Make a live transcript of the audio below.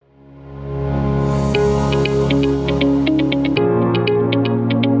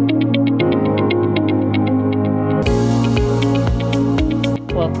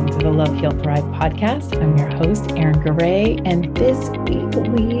podcast. I'm your host, Erin Garay, and this week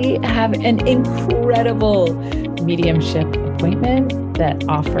we have an incredible mediumship appointment that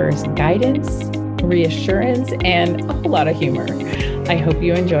offers guidance, reassurance, and a whole lot of humor. I hope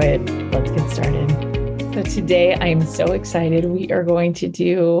you enjoy it. Let's get started. So today I'm so excited. We are going to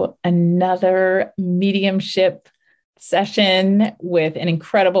do another mediumship session with an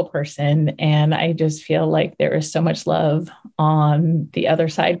incredible person. And I just feel like there is so much love on the other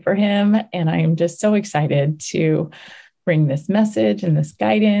side for him. And I am just so excited to bring this message and this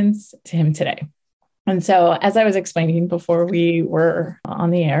guidance to him today. And so, as I was explaining before we were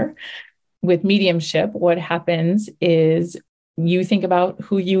on the air, with mediumship, what happens is you think about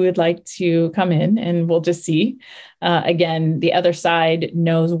who you would like to come in, and we'll just see. Again, the other side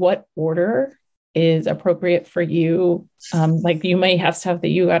knows what order is appropriate for you. Like you may have stuff that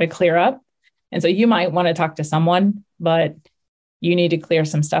you got to clear up. And so you might want to talk to someone, but you need to clear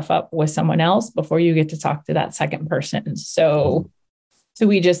some stuff up with someone else before you get to talk to that second person. So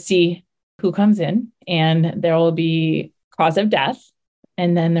we just see who comes in, and there will be cause of death.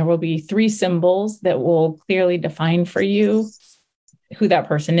 And then there will be 3 symbols that will clearly define for you who that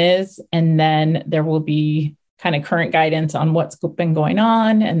person is. And then there will be kind of current guidance on what's been going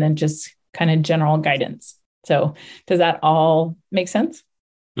on, and then just kind of general guidance. So does that all make sense?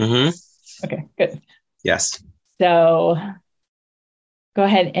 Mm-hmm. Okay, good. Yes. So go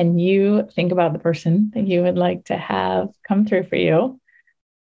ahead and you think about the person that you would like to have come through for you.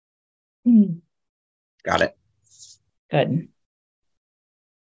 Got it. Good.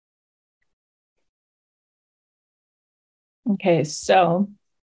 Okay, so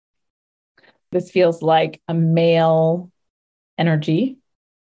this feels like a male energy,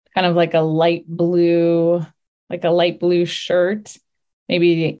 kind of like a light blue shirt.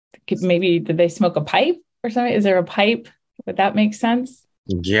 Maybe did they smoke a pipe or something? Is there a pipe? Would that make sense?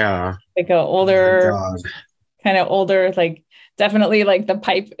 Yeah. Like a older, kind of older, like definitely like the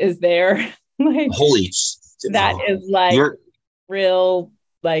pipe is there. Like holy, that is like real,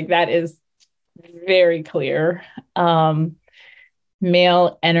 like that is very clear.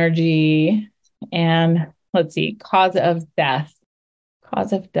 Male energy. And let's see, cause of death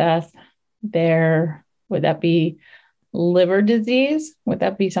there. Would that be liver disease? Would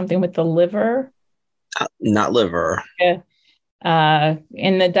that be something with the liver? Not liver. Yeah.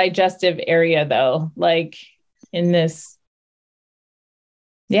 In the digestive area though, like in this.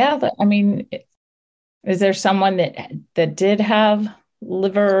 Yeah. I mean, is there someone that did have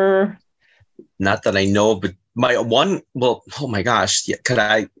liver? Not that I know, but oh my gosh. Yeah,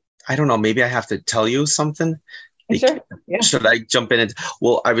 I don't know. Maybe I have to tell you something. Sure. Yeah. Should I jump in?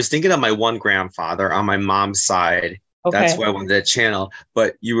 Well, I was thinking of my one grandfather on my mom's side. Okay. That's why I wanted that channel.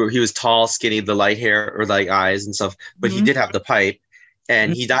 But he was tall, skinny, the light hair or light eyes and stuff. But he did have the pipe,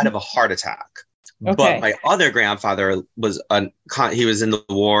 and he died of a heart attack. Okay. But my other grandfather he was in the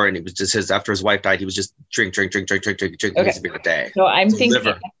war, and it was just after his wife died, he was just drink okay. A day. So I'm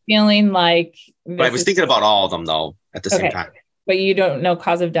feeling like. But I was thinking about all of them though at the same time. But you don't know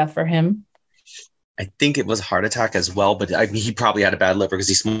cause of death for him? I think it was a heart attack as well, but he probably had a bad liver because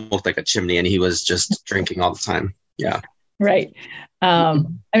he smoked like a chimney and he was just drinking all the time. Yeah. Right. I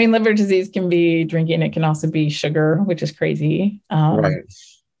mean, liver disease can be drinking. It can also be sugar, which is crazy. Right.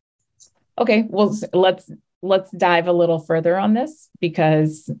 Okay. Well, let's dive a little further on this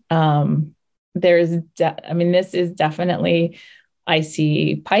because this is definitely, I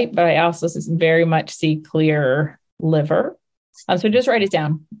see pipe, but I also very much see clear liver. So just write it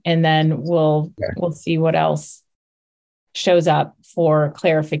down, and then we'll see what else shows up for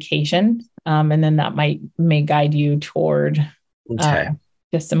clarification. And then that may guide you toward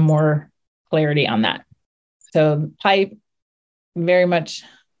just some more clarity on that. So pipe, very much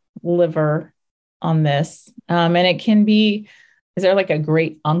liver on this. And it can be, is there like a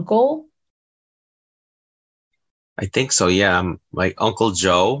great uncle? I think so. Yeah. My Uncle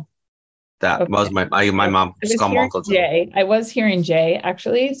Joe. That was my mom was called Uncle Jay. I was hearing Jay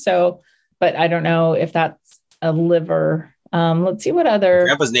actually. So, but I don't know if that's a liver. Let's see what other.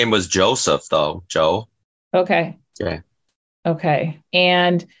 Grandpa's name was Joseph though. Joe. Okay. Yeah. Okay.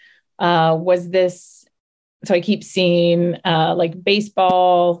 And was this? So I keep seeing like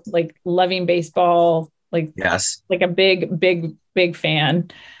baseball, like loving baseball, like yes, like a big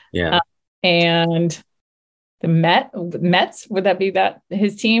fan. Yeah. And the Mets, would that be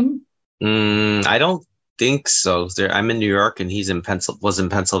his team? I don't think so. I'm in New York and he's was in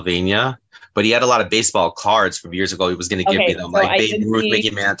Pennsylvania, but he had a lot of baseball cards from years ago. He was going to give me them, like Babe Ruth,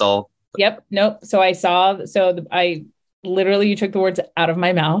 Mickey Mantle. Yep. Nope. So I saw. I literally, you took the words out of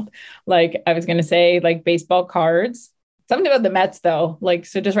my mouth. Like I was going to say, like baseball cards. something about the Mets though. Like,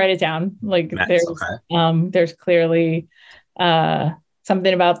 so just write it down. Like Mets, okay. There's clearly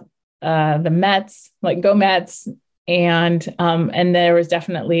something about the Mets, like go Mets. And there was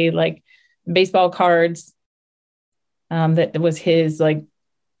definitely like baseball cards that was his like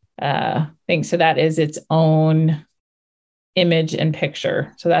thing. So that is its own image and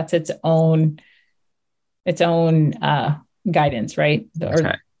picture. So that's its own guidance, right? Okay.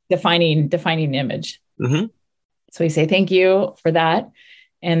 Or defining image. Mm-hmm. So we say thank you for that.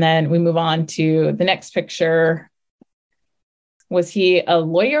 And then we move on to the next picture. Was he a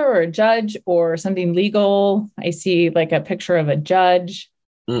lawyer or a judge or something legal? I see like a picture of a judge,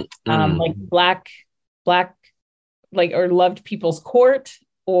 like black, like, or loved people's court,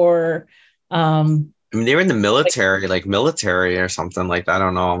 or I mean, they were in the military, like military or something like that. I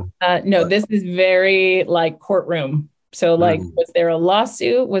don't know. No, this is very like courtroom. So like, was there a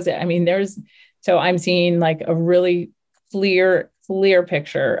lawsuit? Was it, I mean, so I'm seeing like a really clear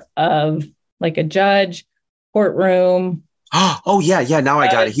picture of like a judge, courtroom. Oh yeah. Now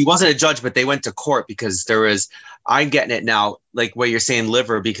I got it. He wasn't a judge, but they went to court because I'm getting it now, like what you're saying,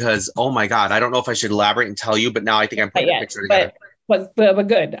 liver, because, oh my God, I don't know if I should elaborate and tell you, but now I think I'm putting a picture together. But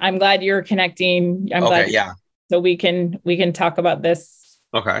good. I'm glad you're connecting. I'm glad. Yeah. So we can talk about this.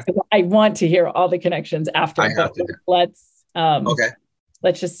 Okay. I want to hear all the connections after. Let's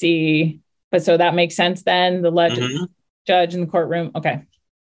just see. But so that makes sense then. The judge in the courtroom. Okay.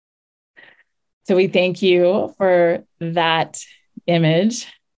 So we thank you for that image.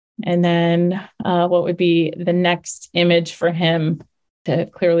 And then what would be the next image for him to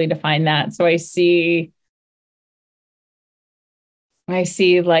clearly define that? So I see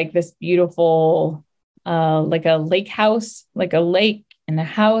like this beautiful, like a lake house, like a lake and a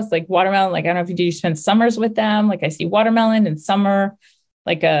house, like watermelon. Like, I don't know if you spend summers with them. Like I see watermelon in summer,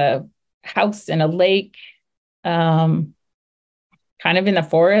 like a house and a lake, kind of in the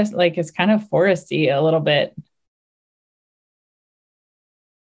forest, like it's kind of foresty a little bit.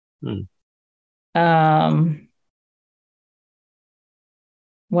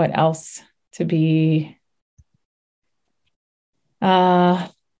 What else to be?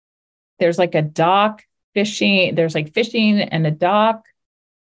 There's like a dock fishing. There's like fishing and a dock.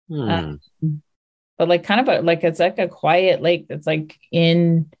 But like kind of it's like a quiet lake that's like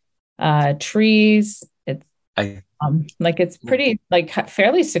in trees. It's like it's pretty like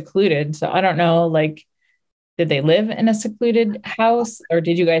fairly secluded. So I don't know, like, did they live in a secluded house or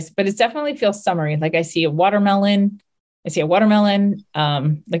did you guys? But it definitely feels summery. Like I see a watermelon.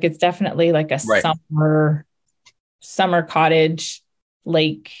 Like it's definitely like a summer cottage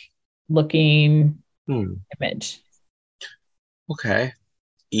lake looking image. Okay.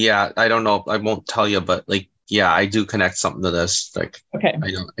 Yeah, I don't know. I won't tell you, but like, yeah, I do connect something to this. Like, okay.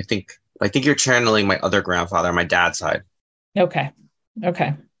 I think you're channeling my other grandfather, my dad's side. Okay.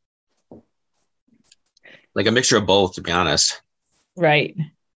 Like a mixture of both, to be honest. Right.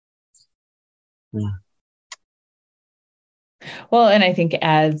 Well, and I think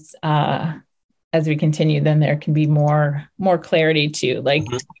as we continue, then there can be more clarity too. Like,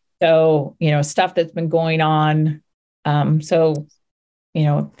 so, stuff that's been going on. So,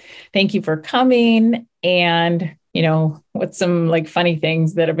 thank you for coming. And, what's some like funny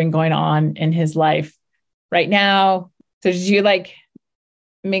things that have been going on in his life right now? So did you like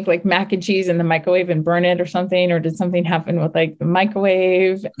make like mac and cheese in the microwave and burn it or something? Or did something happen with like the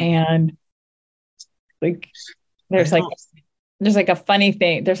microwave and like, there's like a funny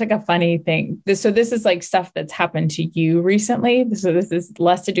thing. So this is like stuff that's happened to you recently. So this is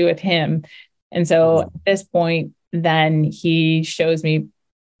less to do with him. And so at this point, then he shows me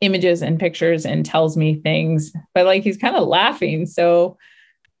images and pictures and tells me things, but like, he's kind of laughing. So,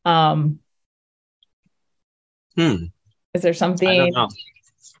 is there something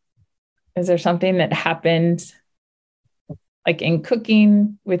that happened like in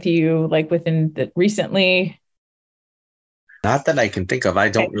cooking with you, like within the recently? Not that I can think of. I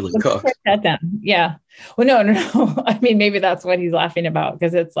don't really cook. That down. Yeah. Well, no. I mean, maybe that's what he's laughing about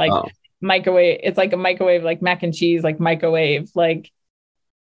because it's like microwave. It's like a microwave, like mac and cheese, like microwave. Like,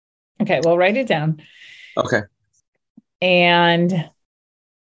 okay, well, write it down. Okay. And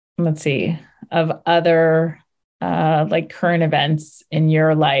let's see, of other like current events in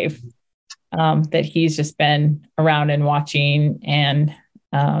your life that he's just been around and watching and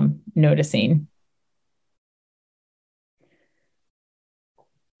noticing.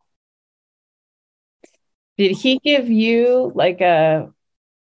 Did he give you like or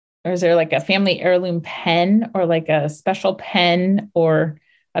is there like a family heirloom pen or like a special pen or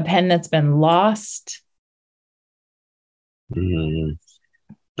a pen that's been lost?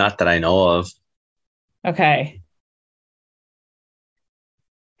 Not that I know of. Okay.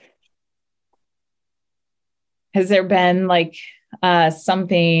 has there been like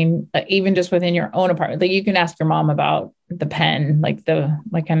something even just within your own apartment? Like you can ask your mom about the pen, like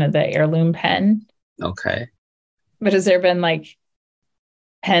kind of the heirloom pen. Okay. But has there been like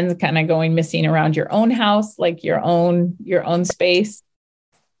pens kind of going missing around your own house, like your own space?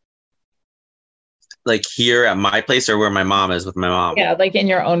 Like here at my place or where my mom is with my mom? Yeah, like in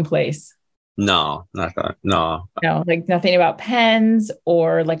your own place. No, not that. No. No, like nothing about pens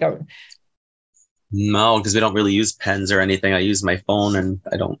or like No, because we don't really use pens or anything. I use my phone and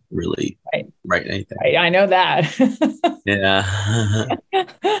I don't really write anything. I know that. Yeah.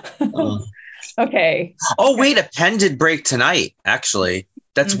 Okay. Oh, wait, a pen did break tonight, actually.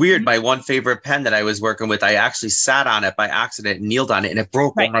 That's weird. My one favorite pen that I was working with, I actually sat on it by accident, kneeled on it, and it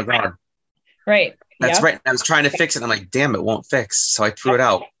broke. Right. Oh my God. Right. That's right. I was trying to fix it. I'm like, damn, it won't fix. So I threw it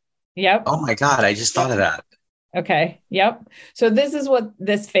out. Yep. Oh my God. I just thought of that. Okay. Yep. So this is what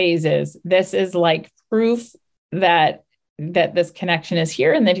this phase is. This is like proof that this connection is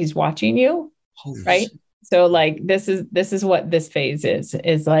here and that he's watching you. Holy right. Shit. So like, this is what this phase is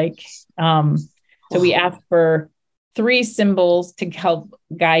like, so we ask for 3 symbols to help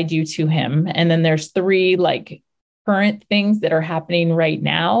guide you to him. And then there's 3 like current things that are happening right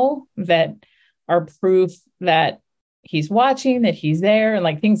now that are proof that he's watching, that he's there, and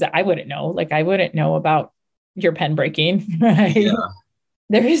like things that I wouldn't know. Like I wouldn't know about your pen breaking, right? Yeah.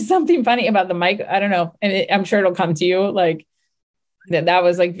 There is something funny about the mic. I don't know. And I'm sure it'll come to you. Like that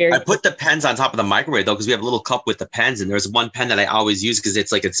was like very. I put the pens on top of the microwave though, because we have a little cup with the pens, and there's one pen that I always use because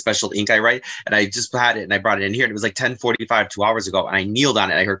it's like a special ink I write, and I just had it and I brought it in here, and it was like 10:45 2 hours ago, and I kneeled on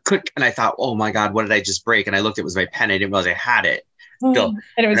it, I heard click, and I thought, oh my God, what did I just break? And I looked, it was my pen, I didn't realize I had it still.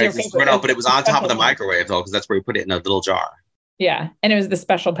 And it was your favorite. Out, but it was on top of the microwave though, because that's where we put it in a little jar. Yeah, and it was the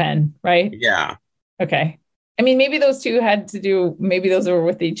special pen, right? Yeah. Okay. I mean, maybe those two had to do, maybe those were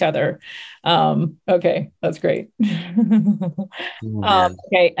with each other. Okay, that's great.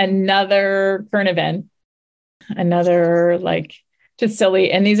 Okay, another current event, another like just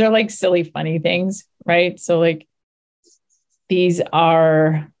silly, and these are like silly, funny things, right? So like these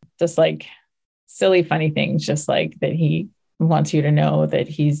are just like silly, funny things, just like that he wants you to know that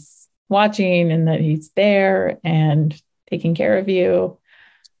he's watching and that he's there and taking care of you.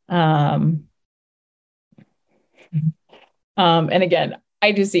 And again,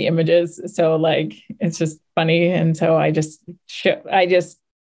 I do see images, so like it's just funny, and so I just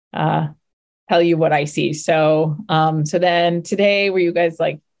tell you what I see. So so then today, were you guys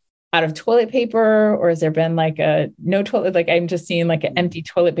like out of toilet paper, or has there been like a no toilet? Like I'm just seeing like an empty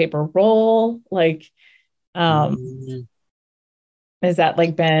toilet paper roll. Like, has that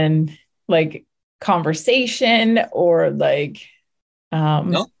like been like conversation or like? I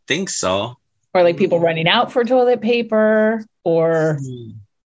don't think so. Or like people running out for toilet paper, or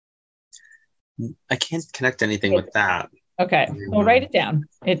I can't connect anything with that. Okay, well, write it down.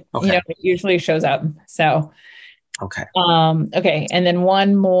 It it usually shows up. So okay. Okay, and then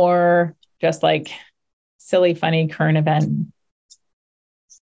one more, just like silly, funny current event.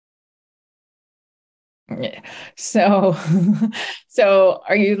 So, so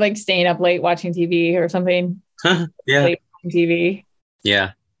are you like staying up late watching TV or something? Yeah. Late watching TV.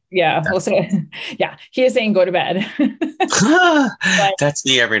 Yeah. Yeah. Well, so yeah, he is saying go to bed. That's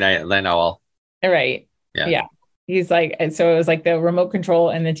me every night. I know. Right. Yeah. Yeah. He's like, so it was like the remote control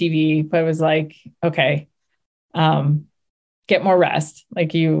and the TV, but it was like, okay, get more rest.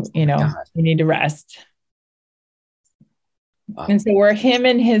 Like you need to rest. Wow. And so were him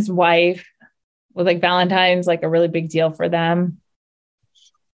and his wife, was like Valentine's like a really big deal for them?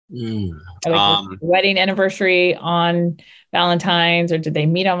 Like wedding anniversary on Valentine's, or did they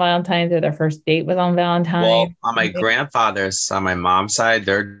meet on Valentine's, or their first date was on Valentine's? Well, on my grandfather's, on my mom's side,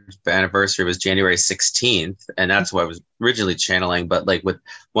 their anniversary was January 16th, and that's what I was originally channeling. But like with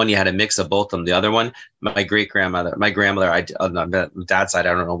one, you had a mix of both of them. The other one, my grandmother, on the dad's side,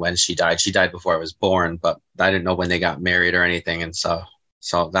 I don't know when she died. She died before I was born, but I didn't know when they got married or anything, and so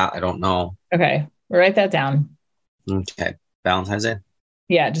that I don't know. Okay, write that down. Okay, Valentine's Day.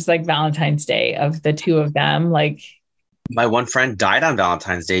 Yeah, just like Valentine's Day of the two of them. Like my one friend died on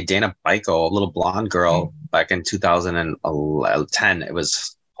Valentine's Day, Dana Biko, a little blonde girl back in 2010. It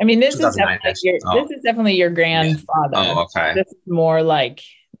was. I mean, this is definitely your grandfather. Yeah. Oh, okay. This is more like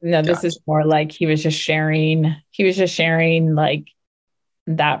This is more like he was just sharing. He was just sharing like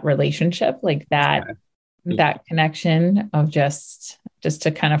that relationship, like that that connection of just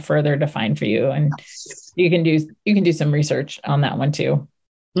to kind of further define for you, and you can do some research on that one too.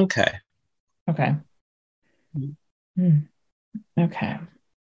 Okay. Okay.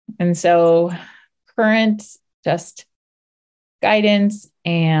 And so current just guidance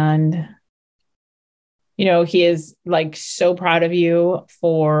and, he is like so proud of you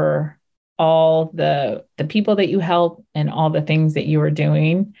for all the people that you help and all the things that you are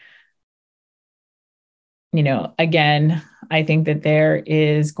doing. Again, I think that there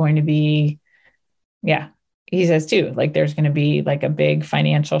is going to be, he says too, like there's going to be like a big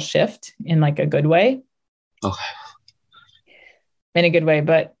financial shift in like a good way. Okay. In a good way,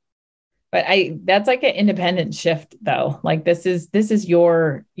 but that's like an independent shift though. Like this is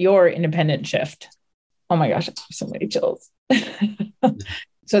your independent shift. Oh my gosh, so many chills.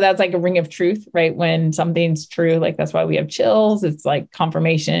 So that's like a ring of truth, right? When something's true, like that's why we have chills. It's like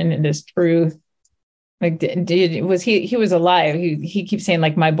confirmation, it is truth. Like was he was alive. He keeps saying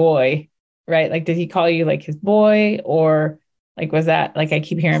like my boy, right? Like did he call you like his boy, or like was that like I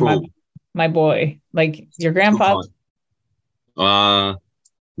keep hearing my boy, like your grandfather?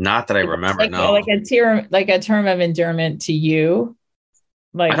 Not that I remember. No, like a term of endearment to you.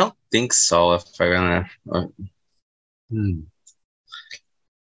 Like I don't think so. If I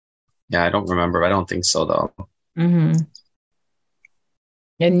yeah, I don't remember. I don't think so though. Mm-hmm.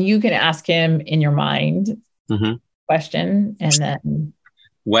 And you can ask him in your mind question, and then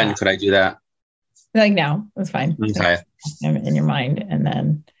when could I do that? Like now, that's fine. Okay. In your mind, and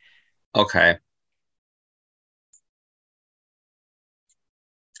then okay.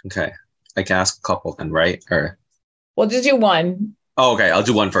 I can ask a couple then, right? Or we'll just do one. Oh, okay. I'll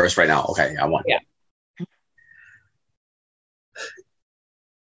do one first right now. Okay, yeah, one. Yeah.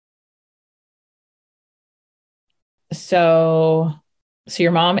 So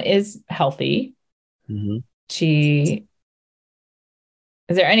your mom is healthy. Is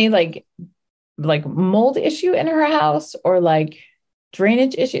there any like mold issue in her house, or like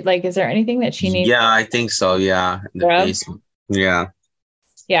drainage issue? Like, is there anything that she needs? Yeah, I think so. Yeah. In the basement. Yeah.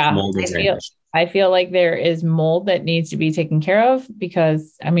 Yeah. I feel like there is mold that needs to be taken care of,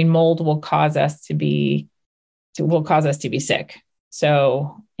 because I mean, mold will cause us to be sick.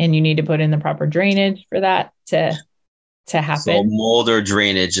 So, and you need to put in the proper drainage for that to happen. So mold or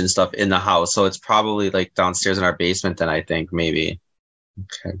drainage and stuff in the house. So it's probably like downstairs in our basement then, I think, maybe.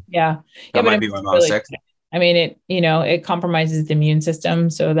 Okay. Yeah. That might be when mom's sick. I mean, it compromises the immune system.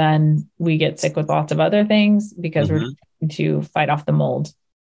 So then we get sick with lots of other things because we're trying to fight off the mold.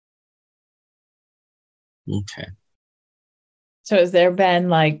 Okay. So has there been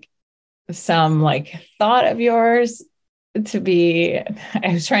like some like thought of yours to be,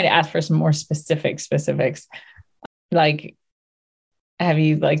 I was trying to ask for some more specifics. Like, have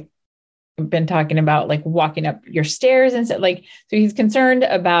you like been talking about like walking up your stairs and stuff? Like, so he's concerned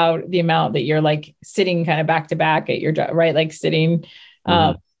about the amount that you're like sitting kind of back to back at your job, right? Like sitting.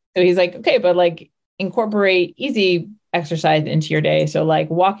 So he's like, okay, but like incorporate easy exercise into your day. So like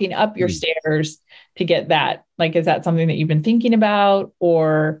walking up your stairs to get that, like, is that something that you've been thinking about?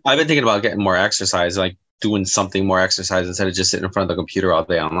 Or I've been thinking about getting more exercise, like doing something more exercise instead of just sitting in front of the computer all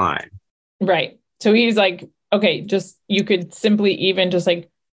day online. Right. So he's like, okay, just, you could simply even just like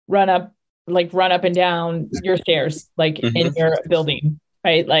run up and down your stairs, like in your building,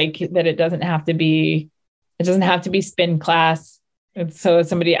 right? Like that it doesn't have to be spin class. And so is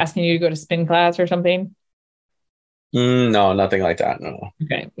somebody asking you to go to spin class or something? No, nothing like that. No.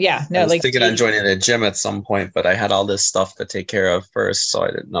 Okay. Yeah. No, I was thinking on joining a gym at some point, but I had all this stuff to take care of first, so I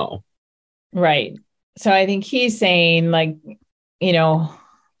didn't know. Right. So I think he's saying like,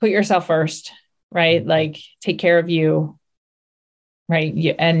 put yourself first, right? Like take care of you, right?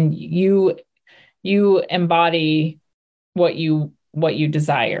 And you embody what you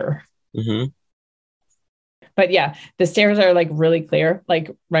desire. But yeah, the stairs are like really clear,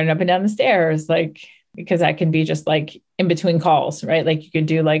 like running up and down the stairs, like, because that can be just like in between calls, right? Like you could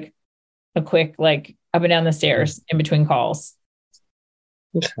do like a quick, like up and down the stairs in between calls.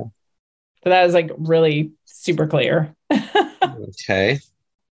 Okay. So that was like really super clear. Okay. Is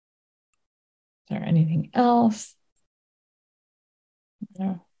there anything else?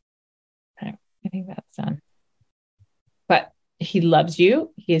 No. Okay. I think that's done. But he loves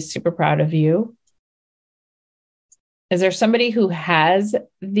you. He is super proud of you. Is there somebody who has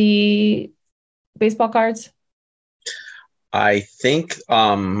the baseball cards? I think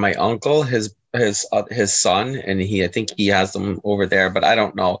my uncle, his son, and I think he has them over there, but I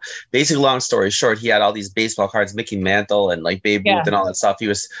don't know. Basically, long story short, he had all these baseball cards, Mickey Mantle and like Babe Ruth and all that stuff. He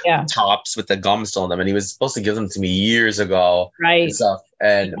was tops with the gum still in them, and he was supposed to give them to me years ago, right? And stuff,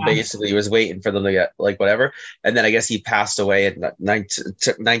 and basically he was waiting for them to get like whatever. And then I guess he passed away in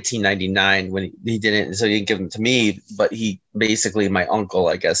 1999 when he didn't, so he didn't give them to me. But he basically, my uncle,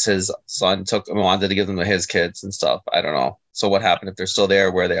 I guess his son wanted to give them to his kids and stuff. I don't know. So what happened if they're still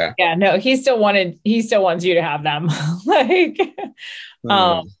there? Where they are? Yeah, no, he still wants you to have them. Like,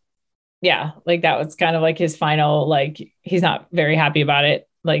 Yeah. Like that was kind of like his final, like, he's not very happy about it.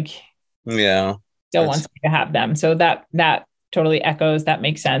 Like, Yeah. still wants to have them. So that totally echoes. That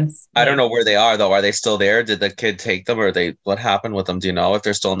makes sense. I don't Like, know where they are though. Are they still there? Did the kid take them, or what happened with them? Do you know if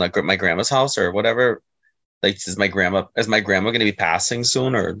they're still in my grandma's house or whatever? Like, is my grandma going to be passing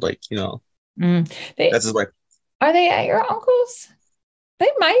soon, or like, that's his wife. Are they at your uncle's? They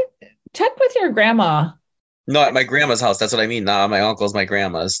might. Check with your grandma. No, at my grandma's house. That's what I mean. Not my uncle's, my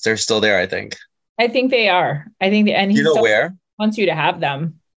grandma's. They're still there, I think. I think they are. I think, and he still where? Wants you to have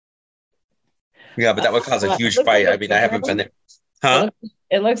them. Yeah, but that would cause a huge fight. I mean, I haven't been there. Huh?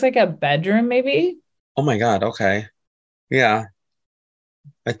 It looks like a bedroom, maybe. Oh my God. Okay. Yeah.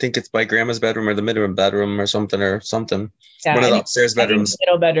 I think it's my grandma's bedroom or the middle bedroom or something. Yeah, one of the upstairs bedrooms.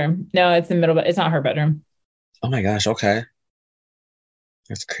 Middle bedroom. No, it's the middle, but it's not her bedroom. Oh my gosh. Okay.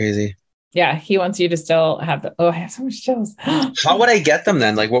 That's crazy. Yeah, he wants you to still have the. Oh, I have so much chills. How would I get them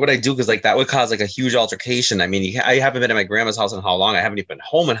then? Like, what would I do? Because like that would cause like a huge altercation. I mean, I haven't been at my grandma's house in how long? I haven't even been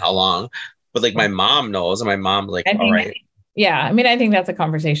home in how long? But like my mom knows, and my mom like, all right. Yeah, I mean, I think that's a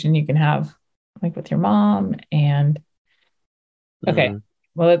conversation you can have, like with your mom. And okay,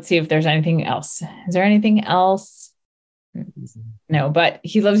 well, let's see if there's anything else. Is there anything else? No, but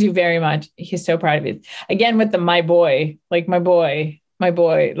he loves you very much. He's so proud of you. Again, with the my boy, like my boy,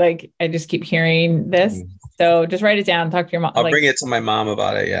 like I just keep hearing this. So just write it down, talk to your mom. I'll bring it to my mom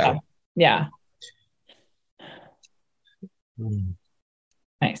about it. Yeah.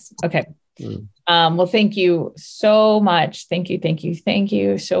 Nice. Okay. Well, thank you so much. Thank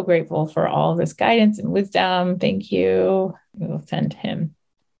you. So grateful for all this guidance and wisdom. Thank you. We'll send him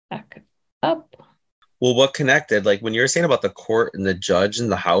back up. Well, what connected? Like when you were saying about the court and the judge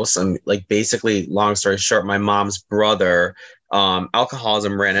and the house, and like basically, long story short, my mom's brother,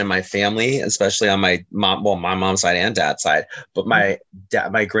 alcoholism ran in my family, especially on my mom's side and dad's side. But my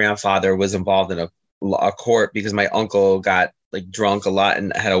grandfather was involved in a court because my uncle got like drunk a lot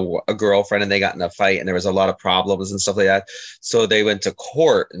and had a girlfriend, and they got in a fight, and there was a lot of problems and stuff like that. So they went to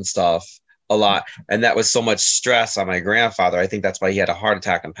court and stuff a lot, and that was so much stress on my grandfather. I think that's why he had a heart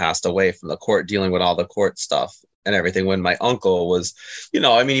attack and passed away from the court, dealing with all the court stuff and everything. When my uncle was,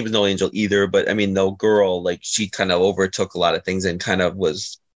 I mean, he was no angel either, but I mean, no girl, like she kind of overtook a lot of things and kind of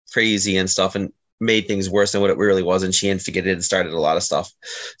was crazy and stuff and made things worse than what it really was, and she instigated and started a lot of stuff.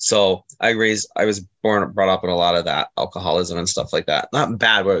 So I was brought up in a lot of that alcoholism and stuff like that. Not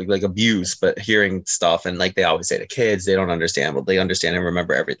bad, but like abuse, but hearing stuff, and like they always say to kids, they don't understand, but they understand and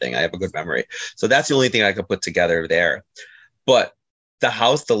remember everything. I have a good memory. So that's the only thing I could put together there. But the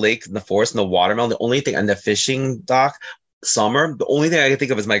house, the lake, and the forest, and the watermelon, the only thing, and the fishing dock, summer, the only thing I can think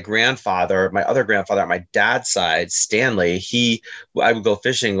of is my grandfather, my other grandfather on my dad's side, Stanley. I would go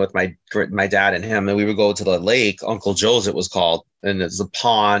fishing with my dad and him, and we would go to the lake, Uncle Joe's it was called, and it's a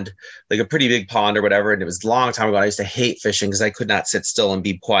pond, like a pretty big pond or whatever. And it was a long time ago. I used to hate fishing because I could not sit still and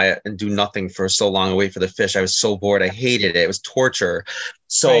be quiet and do nothing for so long and wait for the fish. I was so bored. I hated it. It was torture.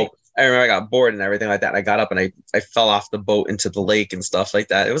 So right. I remember I got bored and everything like that. And I got up and I fell off the boat into the lake and stuff like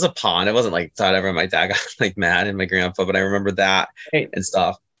that. It was a pond. It wasn't like whatever. My dad got like mad and my grandpa, but I remember that and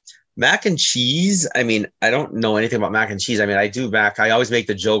stuff. Mac and cheese. I mean, I don't know anything about mac and cheese. I mean, I do mac. I always make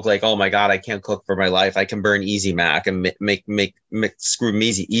the joke like, oh my God, I can't cook for my life. I can burn easy mac and make screw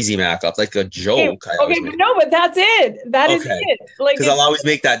easy mac up like a joke. Okay, no, but that's it. That is it. Like, because I'll always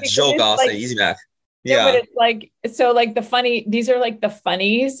make that joke. I'll say easy mac. Yeah, but it's like, so like these are like the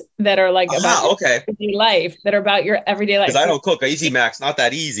funnies that are like about everyday life, that are about your everyday life. Because I don't cook. Easy mac's not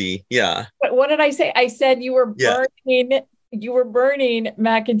that easy. Yeah. But what did I say? I said you were burning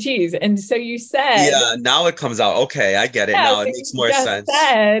mac and cheese. And so you said. Yeah, now it comes out. Okay, I get it. Now so it makes more sense.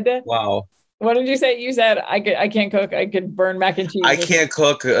 Wow. What did you say? You said I can't cook. I could burn mac and cheese. I can't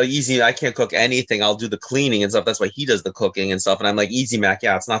cook easy. I can't cook anything. I'll do the cleaning and stuff. That's why he does the cooking and stuff. And I'm like, easy mac.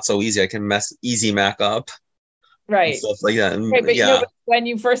 Yeah, it's not so easy. I can mess easy mac up. Right. Stuff like that. Right, but but when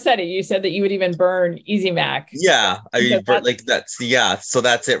you first said it, you said that you would even burn easy mac. Yeah. So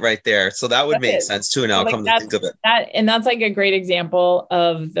that's it right there. So that would make sense too. Now come to think of it. And that's like a great example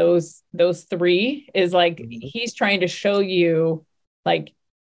of those three is like, he's trying to show you like,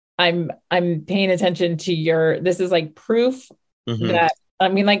 I'm paying attention to this is like proof that, I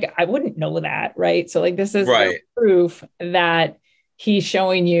mean, like, I wouldn't know that. Right. So like, this is proof that he's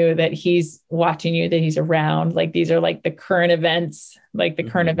showing you that he's watching you, that he's around. Like, these are like the current events, like the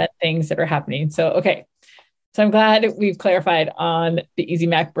current event things that are happening. So, okay. So I'm glad we've clarified on the easy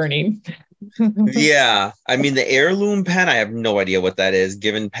mac burning. Yeah. I mean, the heirloom pen, I have no idea what that is.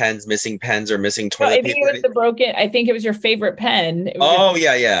 Given pens, missing pens, or missing toilet paper. I think it was your favorite pen.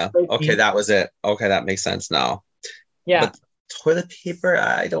 Yeah. Okay, that was it. Okay, that makes sense now. Yeah. But toilet paper?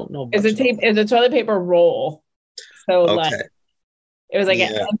 I don't know. It's a toilet paper roll. So Okay. like, it was like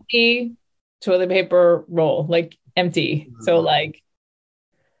an empty toilet paper roll, like empty. So like,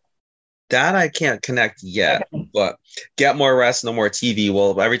 that I can't connect yet, but get more rest, no more TV.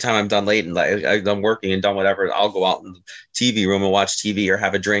 Well, every time I'm done late and I'm working and done whatever, I'll go out in the TV room and watch TV or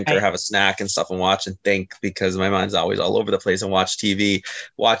have a drink or have a snack and stuff and watch and think, because my mind's always all over the place, and watch TV,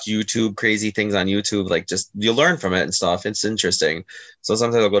 watch YouTube, crazy things on YouTube. Like, just you learn from it and stuff. It's interesting. So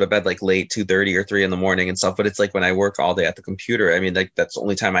sometimes I'll go to bed like late, 2:30 or 3 in the morning and stuff. But it's like when I work all day at the computer, I mean, like that's the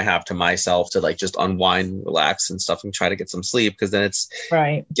only time I have to myself to like just unwind, relax and stuff and try to get some sleep, because then it's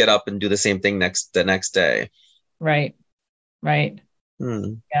get up and do the same thing the next day. Right.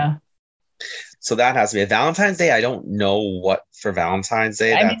 Yeah. So that has to be a Valentine's Day. I don't know what for Valentine's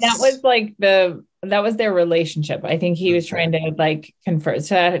Day. I mean, that was like that was their relationship. I think he was trying to like convert.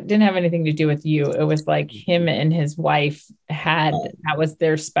 So that didn't have anything to do with you. It was like him and his wife that was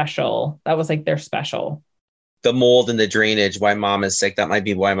their special. That was like their special. The mold and the drainage, why mom is sick. That might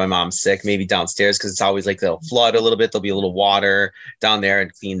be why my mom's sick. Maybe downstairs, because it's always like they'll flood a little bit. There'll be a little water down there,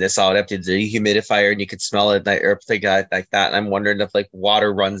 and clean this out up to the dehumidifier, and you could smell it like that. And I'm wondering if like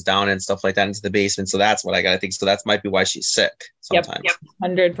water runs down and stuff like that into the basement. So that's what I got to think. So that might be why she's sick sometimes. Yep.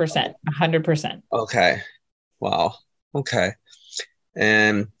 100%. Okay. Wow. Okay.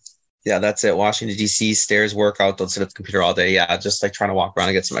 And yeah, that's it. Washington, D.C., stairs, workout. Don't sit at the computer all day. Yeah, just like trying to walk around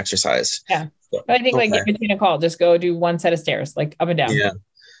and get some exercise. Yeah. But I think like in between a call, just go do one set of stairs, like up and down.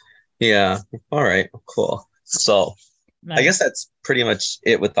 Yeah. All right. Cool. So I guess that's pretty much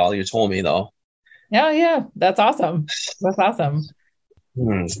it with all you told me, though. Yeah. That's awesome.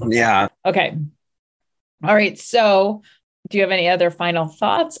 Yeah. Okay. All right. So do you have any other final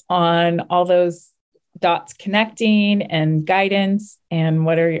thoughts on all those dots connecting and guidance? And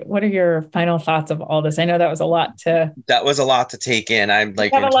what are your final thoughts of all this? I know that was a lot to take in. I'm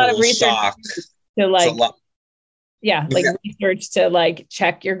like in total shock. To like, research to like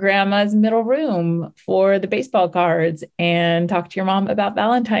check your grandma's middle room for the baseball cards and talk to your mom about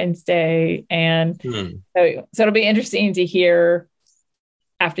Valentine's Day. And so it'll be interesting to hear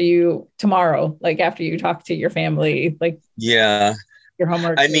after you talk to your family, like your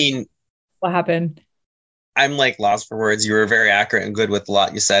homework. I mean, what happened? I'm like lost for words. You were very accurate and good with a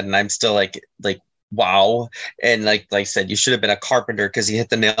lot you said. And I'm still like, wow. And like I said, you should have been a carpenter because you hit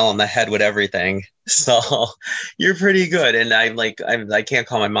the nail on the head with everything. So you're pretty good. And I can't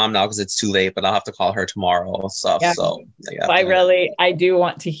call my mom now because it's too late, but I'll have to call her tomorrow and stuff. Yeah. So I do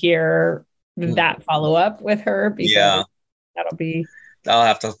want to hear that follow up with her, because that'll be, I'll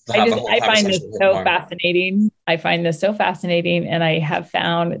have to I find this so fascinating. I find this so fascinating. And I have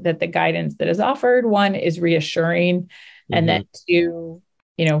found that the guidance that is offered, one, is reassuring, and then two,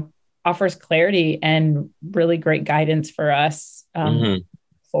 offers clarity and really great guidance for us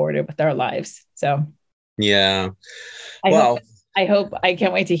forward with our lives. So I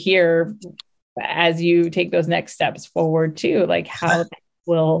can't wait to hear as you take those next steps forward too, like how that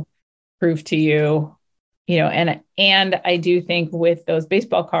will prove to you. And I do think with those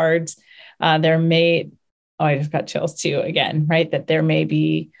baseball cards, I just got chills too again, right? That there may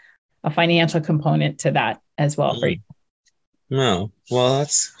be a financial component to that as well for you. No, well,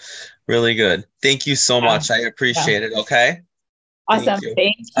 that's really good. Thank you so much. I appreciate it. Okay. Awesome.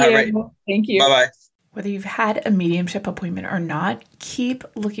 Thank you. All right. Thank you. Bye-bye. Whether you've had a mediumship appointment or not, keep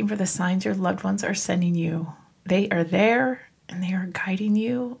looking for the signs your loved ones are sending you. They are there and they are guiding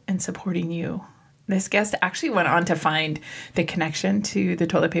you and supporting you. This guest actually went on to find the connection to the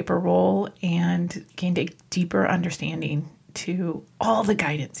toilet paper roll and gained a deeper understanding to all the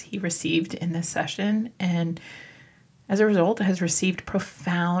guidance he received in this session. And as a result, has received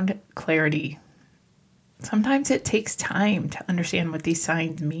profound clarity. Sometimes it takes time to understand what these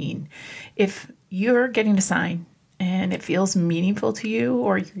signs mean. If you're getting a sign and it feels meaningful to you,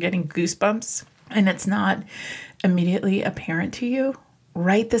 or you're getting goosebumps and it's not immediately apparent to you,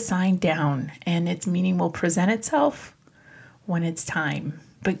 write the sign down and its meaning will present itself when it's time.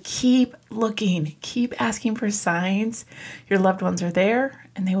 But keep looking, keep asking for signs. Your loved ones are there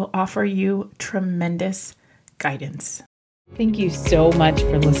and they will offer you tremendous guidance. Thank you so much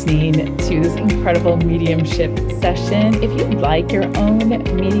for listening to this incredible mediumship session. If you'd like your own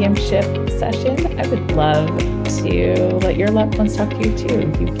mediumship session, I would love to let your loved ones talk to you too.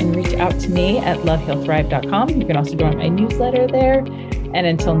 You can reach out to me at lovehealthrive.com. You can also join my newsletter there. And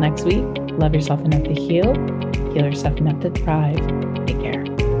until next week, love yourself enough to heal yourself enough to thrive. Take care.